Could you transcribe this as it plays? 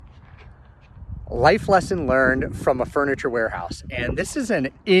life lesson learned from a furniture warehouse. And this is an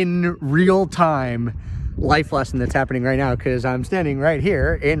in real time life lesson that's happening right now because I'm standing right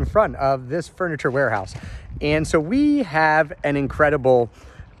here in front of this furniture warehouse. And so we have an incredible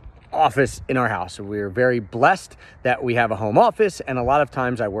office in our house. We're very blessed that we have a home office, and a lot of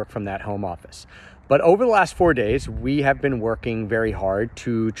times I work from that home office. But over the last 4 days, we have been working very hard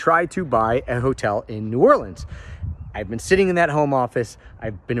to try to buy a hotel in New Orleans. I've been sitting in that home office.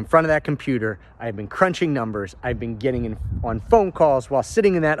 I've been in front of that computer. I've been crunching numbers. I've been getting on phone calls while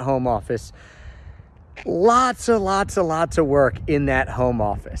sitting in that home office. Lots of work in that home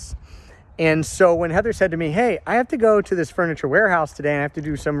office. And so when Heather said to me, hey, I have to go to this furniture warehouse today and I have to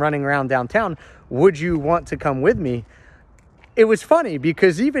do some running around downtown. Would you want to come with me? It was funny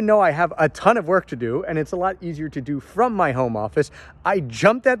because even though I have a ton of work to do and it's a lot easier to do from my home office, I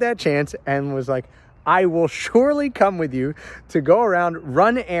jumped at that chance and was like, I will surely come with you to go around,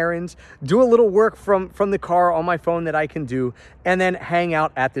 run errands, do a little work from the car on my phone that I can do, and then hang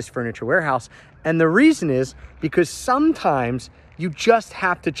out at this furniture warehouse. And the reason is because sometimes you just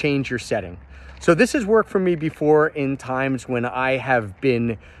have to change your setting. So this has worked for me before in times when I have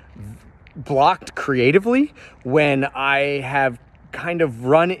been blocked creatively, when I have kind of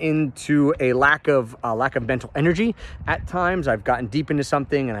run into a lack of mental energy. At times I've gotten deep into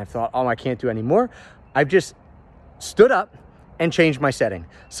something and I've thought, oh, I can't do anymore. I've just stood up and changed my setting.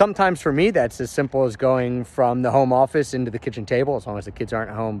 Sometimes for me, that's as simple as going from the home office into the kitchen table, as long as the kids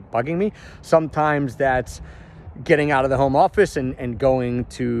aren't home bugging me. Sometimes that's getting out of the home office and going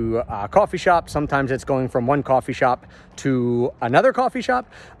to a coffee shop. Sometimes it's going from one coffee shop to another coffee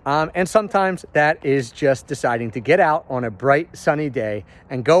shop. And sometimes that is just deciding to get out on a bright sunny day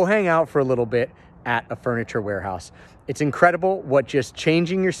and go hang out for a little bit at a furniture warehouse. It's incredible what just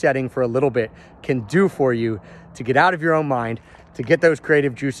changing your setting for a little bit can do for you to get out of your own mind, to get those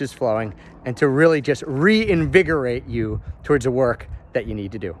creative juices flowing, and to really just reinvigorate you towards the work that you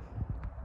need to do.